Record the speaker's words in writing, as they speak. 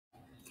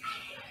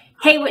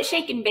Hey, what's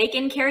shaking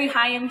bacon? Carrie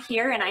Hyam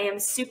here, and I am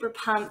super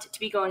pumped to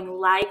be going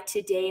live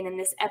today. And in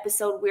this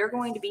episode, we're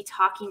going to be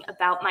talking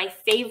about my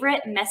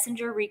favorite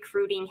messenger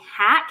recruiting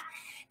hack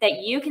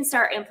that you can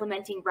start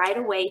implementing right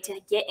away to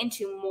get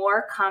into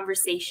more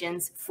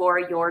conversations for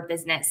your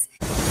business.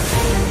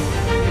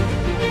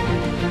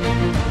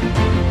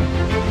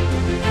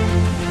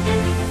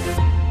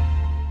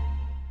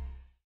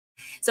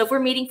 So if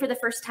we're meeting for the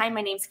first time,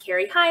 my name's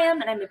Carrie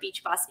Hyam, and I'm a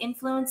Beach Boss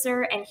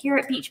influencer. And here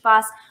at Beach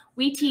Boss,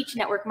 we teach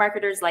network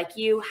marketers like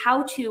you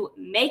how to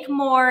make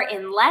more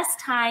in less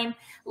time,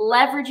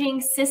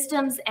 leveraging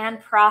systems and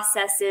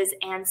processes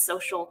and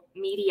social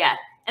media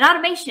and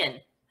automation.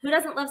 Who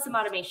doesn't love some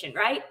automation,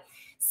 right?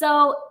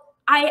 So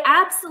I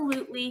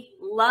absolutely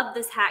love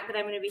this hack that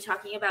I'm going to be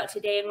talking about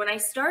today. And when I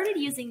started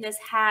using this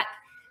hack,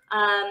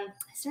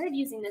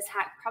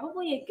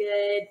 probably a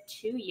good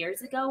 2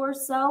 years ago or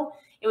so.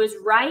 It was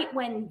right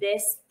when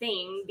this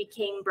thing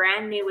became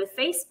brand new with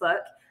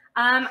Facebook.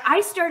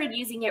 I started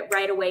using it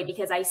right away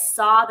because I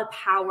saw the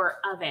power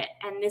of it.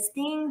 And this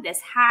thing, this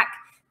hack,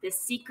 this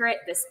secret,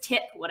 this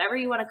tip, whatever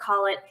you want to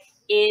call it,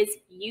 is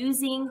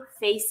using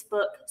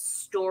Facebook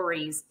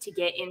stories to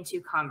get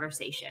into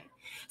conversation.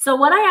 So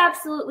what I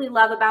absolutely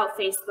love about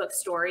Facebook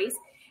stories,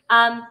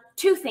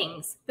 two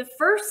things. The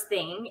first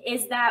thing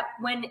is that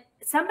when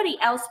somebody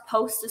else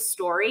posts a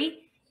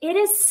story, it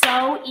is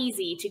so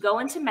easy to go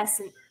into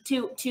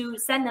to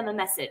send them a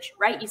message,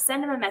 right? You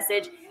send them a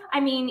message. I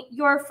mean,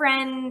 your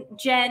friend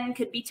Jen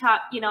could be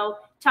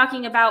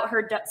talking about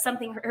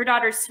her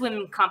daughter's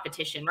swim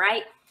competition,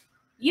 right?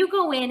 You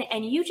go in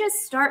and you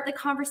just start the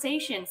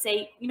conversation.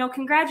 Say,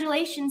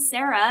 congratulations,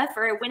 Sarah,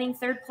 for winning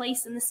 3rd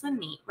place in the swim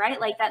meet, right?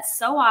 Like, that's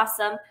so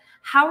awesome.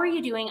 How are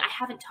you doing? I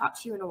haven't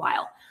talked to you in a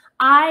while.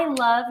 I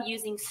love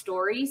using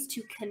stories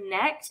to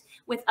connect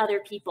with other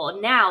people.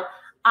 Now,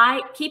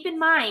 I keep in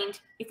mind,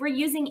 if we're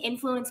using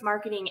influence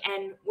marketing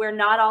and we're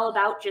not all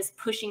about just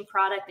pushing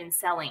product and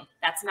selling,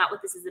 that's not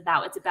what this is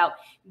about. It's about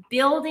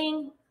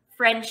building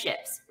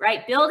friendships,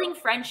 right? Building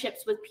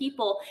friendships with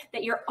people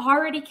that you're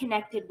already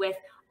connected with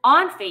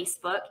on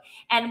Facebook.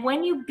 And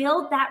when you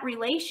build that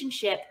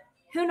relationship,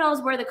 who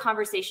knows where the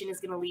conversation is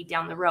going to lead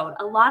down the road.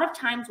 A lot of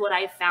times what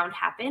I've found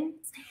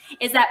happens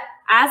is that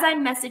as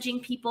I'm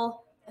messaging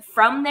people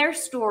from their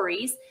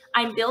stories,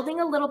 I'm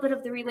building a little bit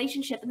of the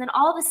relationship. And then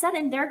all of a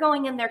sudden they're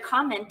going and they're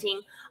commenting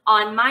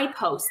on my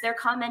posts. They're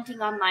commenting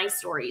on my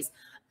stories.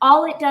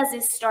 All it does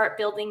is start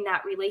building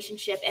that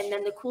relationship. And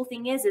then the cool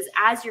thing is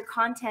as your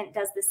content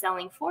does the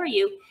selling for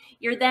you,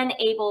 you're then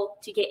able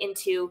to get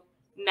into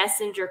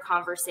messenger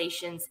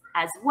conversations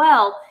as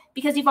well,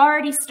 because you've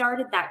already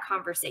started that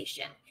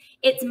conversation.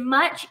 It's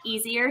much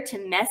easier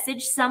to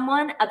message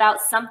someone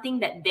about something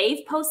that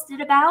they've posted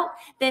about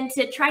than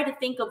to try to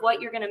think of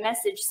what you're going to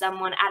message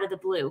someone out of the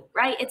blue,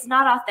 right? It's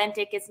not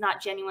authentic. It's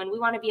not genuine. We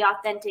want to be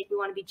authentic. We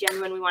want to be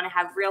genuine. We want to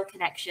have real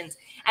connections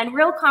and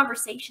real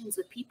conversations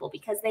with people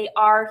because they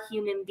are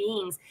human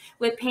beings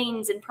with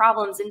pains and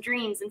problems and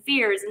dreams and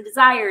fears and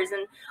desires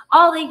and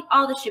all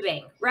the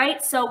shebang,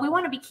 right? So we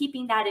want to be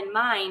keeping that in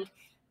mind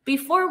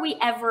before we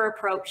ever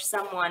approach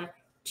someone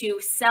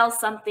to sell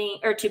something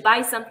or to buy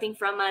something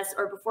from us,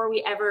 or before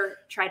we ever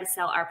try to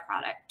sell our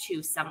product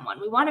to someone.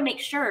 We want to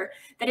make sure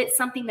that it's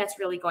something that's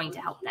really going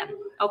to help them.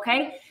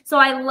 Okay. So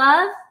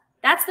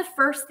that's the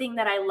first thing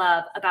that I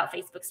love about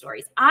Facebook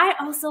stories. I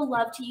also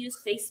love to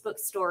use Facebook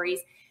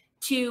stories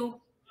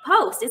to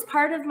post as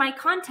part of my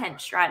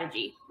content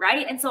strategy,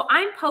 right? And so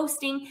I'm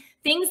posting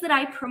things that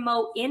I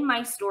promote in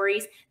my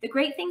stories. The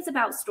great things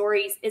about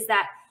stories is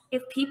that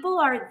if people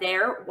are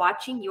there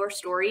watching your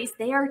stories,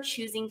 they are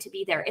choosing to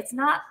be there. It's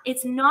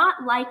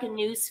not like a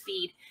news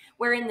feed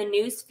where in the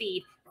news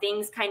feed,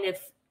 things kind of,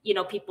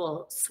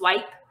 people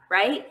swipe,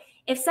 right?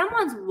 If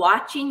someone's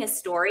watching a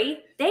story,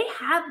 they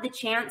have the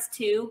chance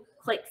to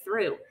click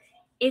through.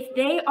 If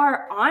they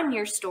are on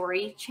your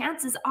story,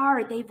 chances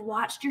are they've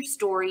watched your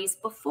stories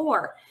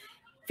before.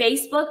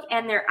 Facebook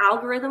and their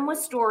algorithm with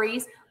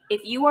stories,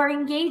 if you are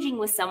engaging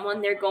with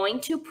someone, they're going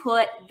to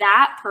put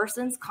that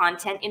person's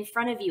content in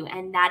front of you.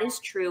 And that is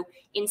true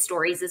in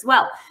stories as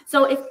well.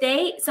 So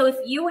if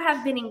you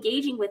have been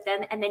engaging with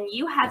them and then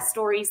you have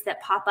stories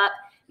that pop up,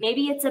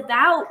 maybe it's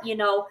about,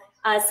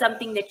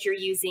 something that you're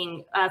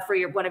using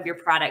for one of your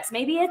products.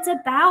 Maybe it's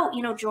about,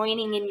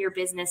 joining in your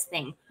business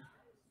thing.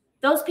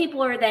 Those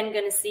people are then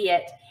going to see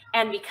it.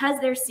 And because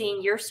they're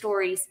seeing your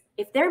stories,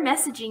 if they're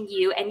messaging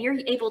you and you're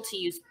able to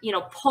use,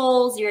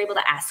 polls, you're able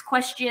to ask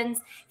questions,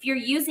 if you're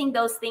using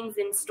those things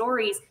in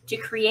stories to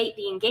create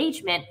the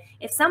engagement,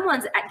 if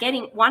someone's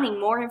wanting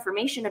more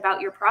information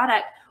about your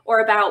product or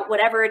about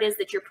whatever it is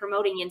that you're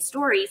promoting in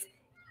stories,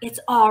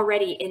 it's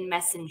already in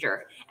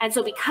Messenger. And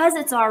so because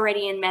it's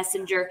already in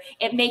Messenger,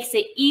 it makes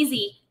it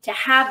easy to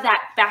have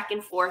that back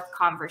and forth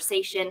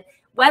conversation.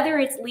 Whether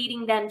it's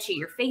leading them to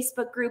your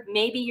Facebook group,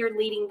 maybe you're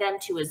leading them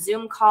to a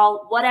Zoom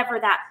call, whatever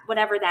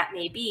that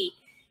may be.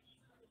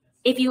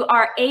 If you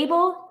are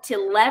able to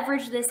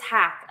leverage this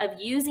hack of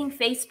using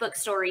Facebook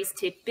stories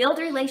to build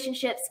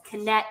relationships,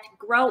 connect,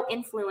 grow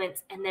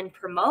influence, and then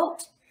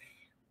promote,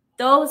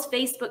 those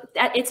Facebook,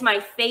 it's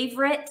my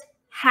favorite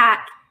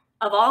hack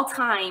of all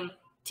time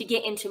to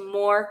get into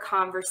more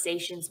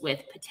conversations with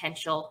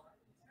potential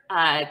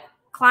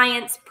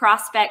clients,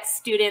 prospects,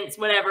 students,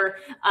 whatever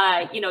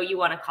you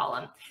want to call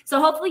them.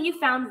 So hopefully you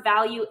found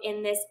value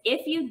in this.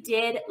 If you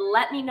did,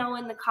 let me know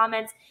in the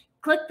comments.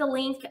 Click the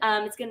link.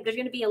 There's going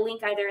to be a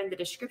link either in the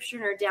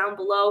description or down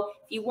below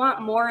if you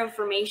want more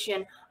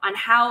information on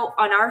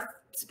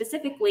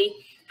specifically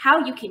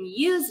how you can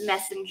use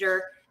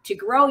Messenger to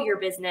grow your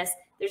business.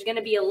 There's going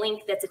to be a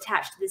link that's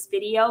attached to this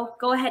video.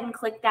 Go ahead and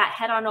click that,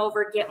 head on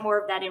over, get more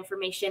of that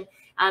information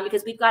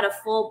because we've got a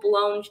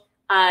full-blown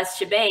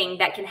shebang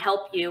that can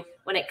help you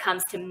when it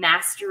comes to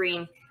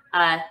mastering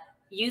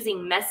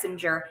using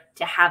Messenger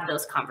to have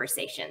those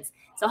conversations.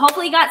 So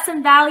hopefully you got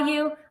some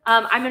value.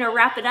 I'm going to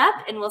wrap it up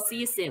and we'll see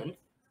you soon.